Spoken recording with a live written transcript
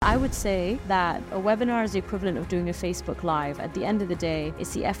I would say that a webinar is the equivalent of doing a Facebook Live. At the end of the day,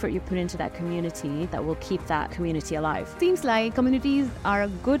 it's the effort you put into that community that will keep that community alive. Seems like communities are a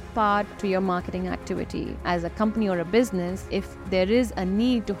good part to your marketing activity. As a company or a business, if there is a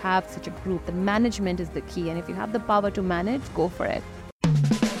need to have such a group, the management is the key. And if you have the power to manage, go for it.